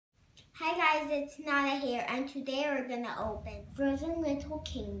Hi guys, it's Nare here, and today we're gonna open Frozen Little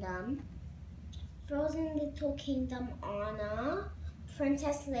Kingdom, Frozen Little Kingdom Anna,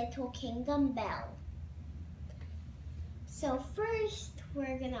 Princess Little Kingdom Belle. So first,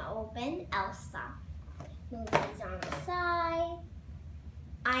 we're gonna open Elsa. Move these on the side.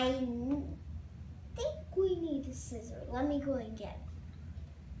 I think we need a scissor. Let me go and get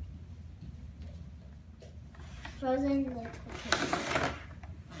it. Frozen Little Kingdom.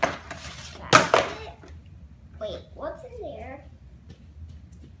 Wait, what's in there?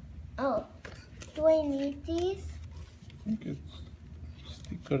 Oh, do I need these? I think it's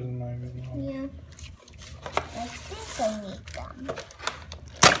stickers maybe. Yeah, I think I need them.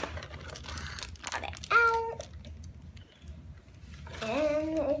 Got it out.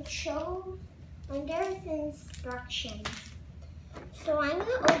 And it shows, and there's instructions. So I'm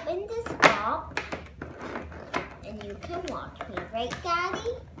gonna open this up, and you can watch me, right,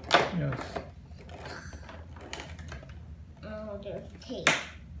 Daddy? Yes. Oh, there's tape.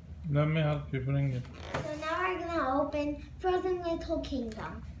 Let me help you bring it. So now we're gonna open Frozen Little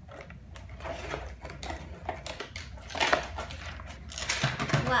Kingdom.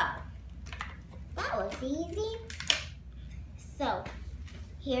 Wow, that was easy. So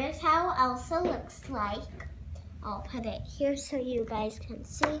here's how Elsa looks like. I'll put it here so you guys can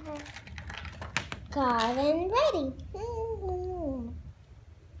see her. Got and ready.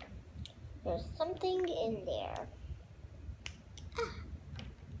 There's something in there.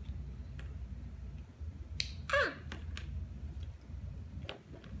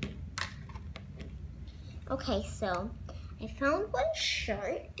 Okay, so I found one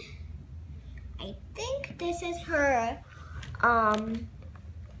shirt. I think this is her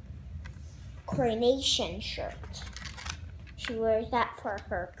coronation shirt. She wears that for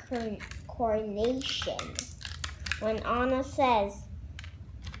her coronation. When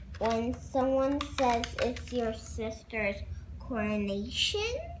someone says it's your sister's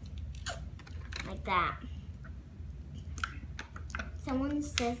coronation, like that. Someone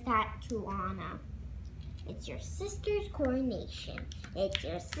says that to Anna. It's your sister's coronation. It's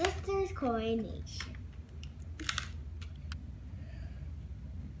your sister's coronation.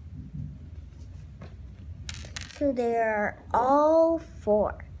 So there are all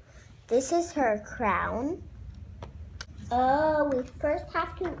four. This is her crown. Oh, we first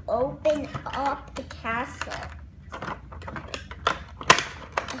have to open up the castle.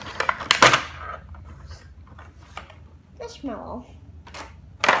 Marshmallow.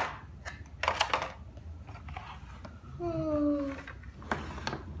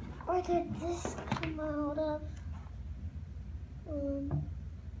 Where did this come out of?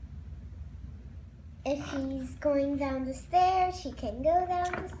 If he's going down the stairs, she can go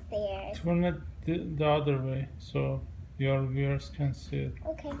down the stairs. Turn it the other way so your viewers can see it.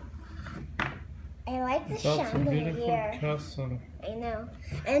 Okay. I like the That's a chandelier. beautiful castle. I know.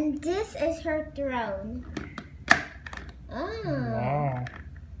 And this is her throne. Oh. Wow.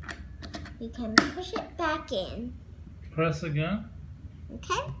 You can push it back in. Press again.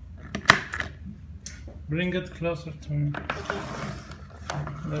 Okay. Bring it closer to me. Okay.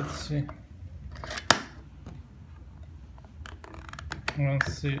 Let's see.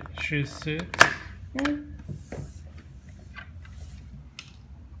 Let's see. She sits. This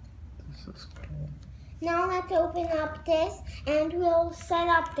is cool. Now let's open up this and we'll set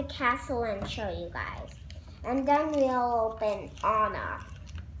up the castle and show you guys. And then we'll open Anna.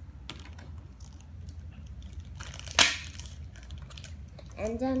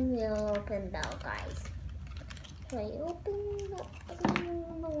 And then we'll open Belle, guys. So I open up.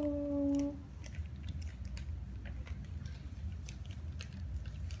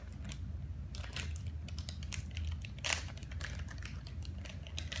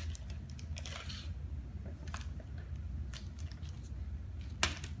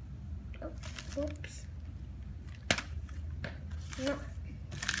 Oh, oops. No.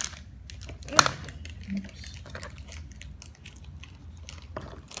 Oops.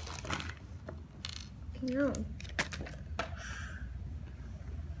 No.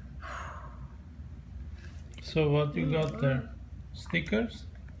 So what you got there? Stickers?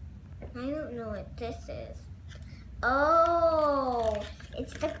 I don't know what this is. Oh,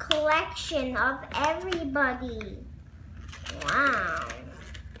 it's the collection of everybody. Wow.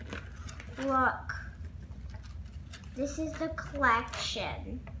 Look. This is the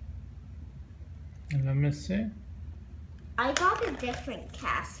collection. Let me see. I got a different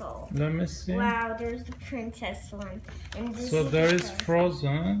castle. Let me see. Wow, there's the princess one. And this So is there the is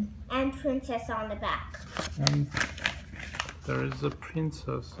Frozen. and princess on the back. And there is the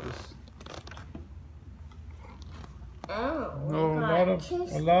princesses. Oh, we No, got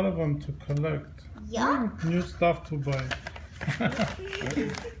a lot of them to collect. Yeah. New stuff to buy.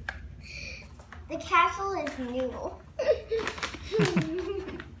 The castle is new.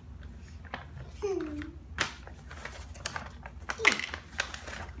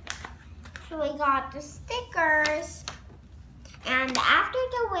 So we got the stickers. And after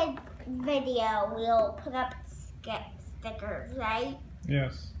the video, we'll put up stickers, right?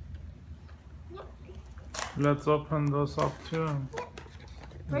 Yes. Yep. Let's open those up too. Yep.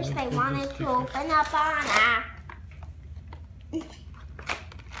 First, I wanted to open up Anna.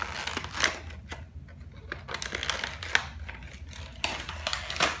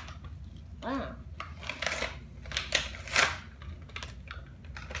 Wow.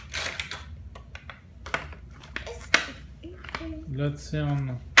 Let's see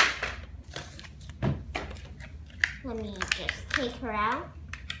Anna. Let me just take her out.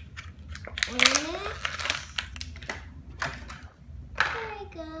 And there we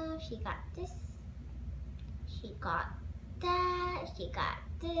go. She got this. She got that. She got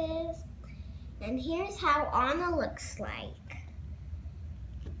this. And here's how Anna looks like.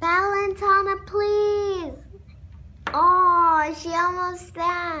 Balance, Anna, please. Oh, she almost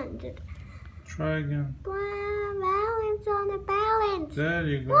landed. Try again. Balance, Anna, balance. There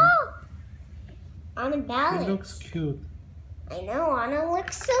you go. Woo! Anna, balance. She looks cute. I know, Anna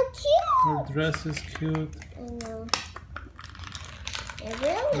looks so cute. Her dress is cute. I know. I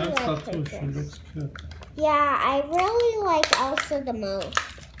really That's like her too. dress. She looks cute. Yeah, I really like Elsa the most.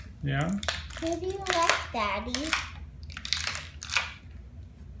 Yeah? Who do you like, Daddy?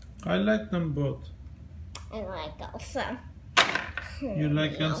 I like them both. I like Elsa. You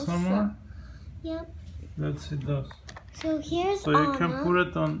like Elsa more? Yep. Let's see those. So here's So you Anna. can put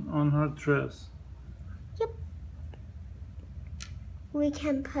it on her dress. Yep. We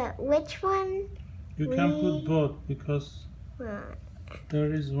can put which one? You can put both because Right.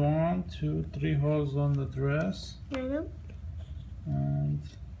 there is 1, 2, 3 holes on the dress. And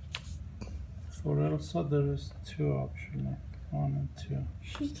for Elsa there is 2 actually. 1 and 2.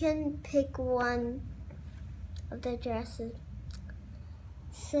 She can pick one of the dresses.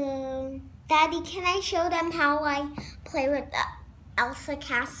 So, Daddy, can I show them how I play with the Elsa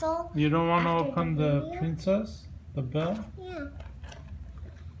castle? You don't want to After open the the video? princess? The bell? Yeah.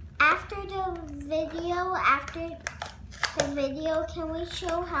 After the video, can we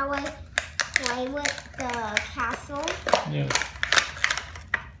show how I play with the castle? Yes.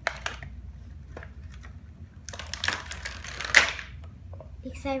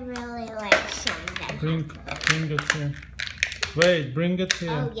 Because I really like showing them. Bring it here. Wait, bring it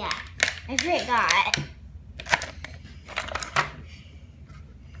here. Oh yeah, I forgot.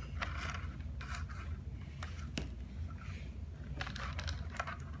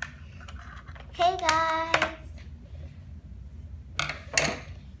 Hey guys.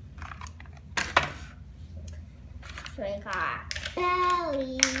 So I got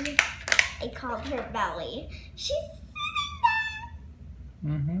Belly. I called her Belly. She's sitting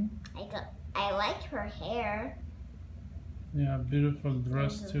Mm-hmm. there. I like her hair. Yeah, beautiful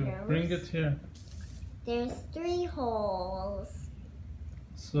dress And too. her Bring nose. it here. There's 3 holes.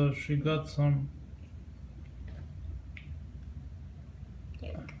 So she got some.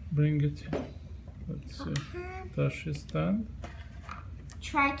 There. Bring it here. Let's see. Does she stand?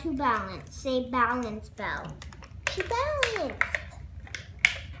 Try to balance. Say balance, Belle. She balanced.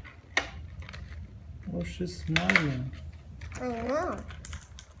 Oh, she's smiling. I know.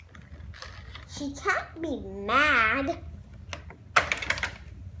 She can't be mad.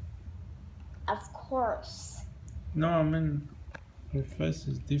 Of course. No, I mean, her face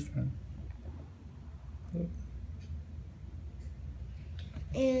is different. Look.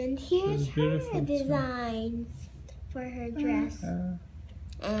 And here's She's beautiful her too. designs for her dress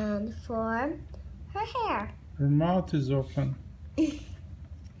and for her hair. Her mouth is open.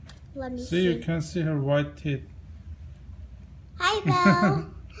 Let me See, see. you can see her white teeth. Hi, Belle.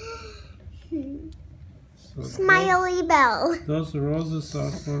 So Smiley Belle. Those roses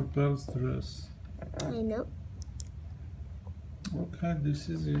are for Belle's dress. I know. Okay, this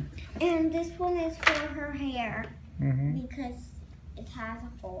is it. And this one is for her hair Mm-hmm. because it has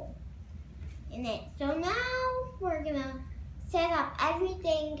a hole in it. So now we're gonna set up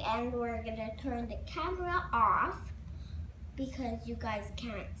everything and we're gonna turn the camera off because you guys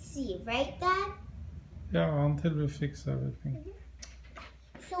can't see, right, Dad? Yeah, until we fix everything.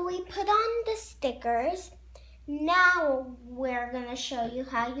 So we put on the stickers. Now we're gonna show you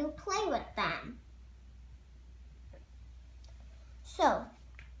how you play with them. So,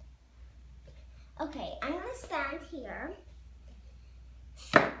 okay, I'm gonna stand here.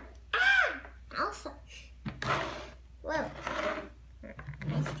 Ah, Elsa. Whoa.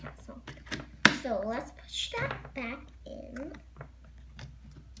 Nice castle. So let's push that back in.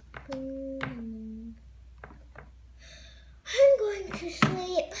 Boom. I'm going to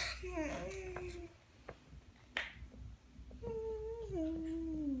sleep.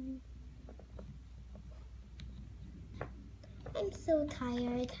 I'm so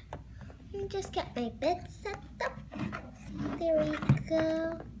tired. Let me just get my bed set up. There we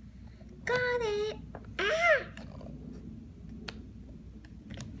go. Got it. Ah!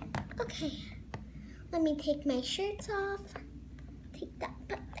 Okay. Let me take my shirts off. Take that,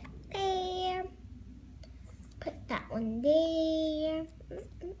 put that there. Put that one there.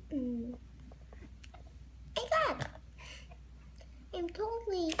 I got it. I'm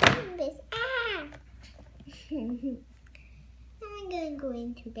totally doing this. Ah! I'm gonna go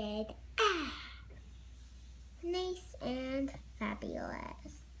into bed. Ah! Nice and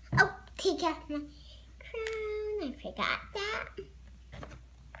fabulous. Oh, take off my crown. I forgot that.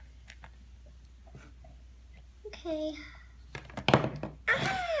 Okay.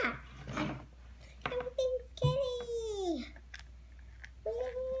 Ah! Everything's getting.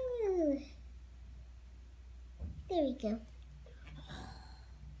 Woo! There we go.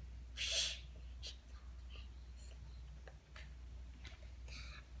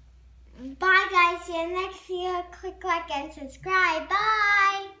 Bye guys, see you next video. Click like and subscribe. Bye!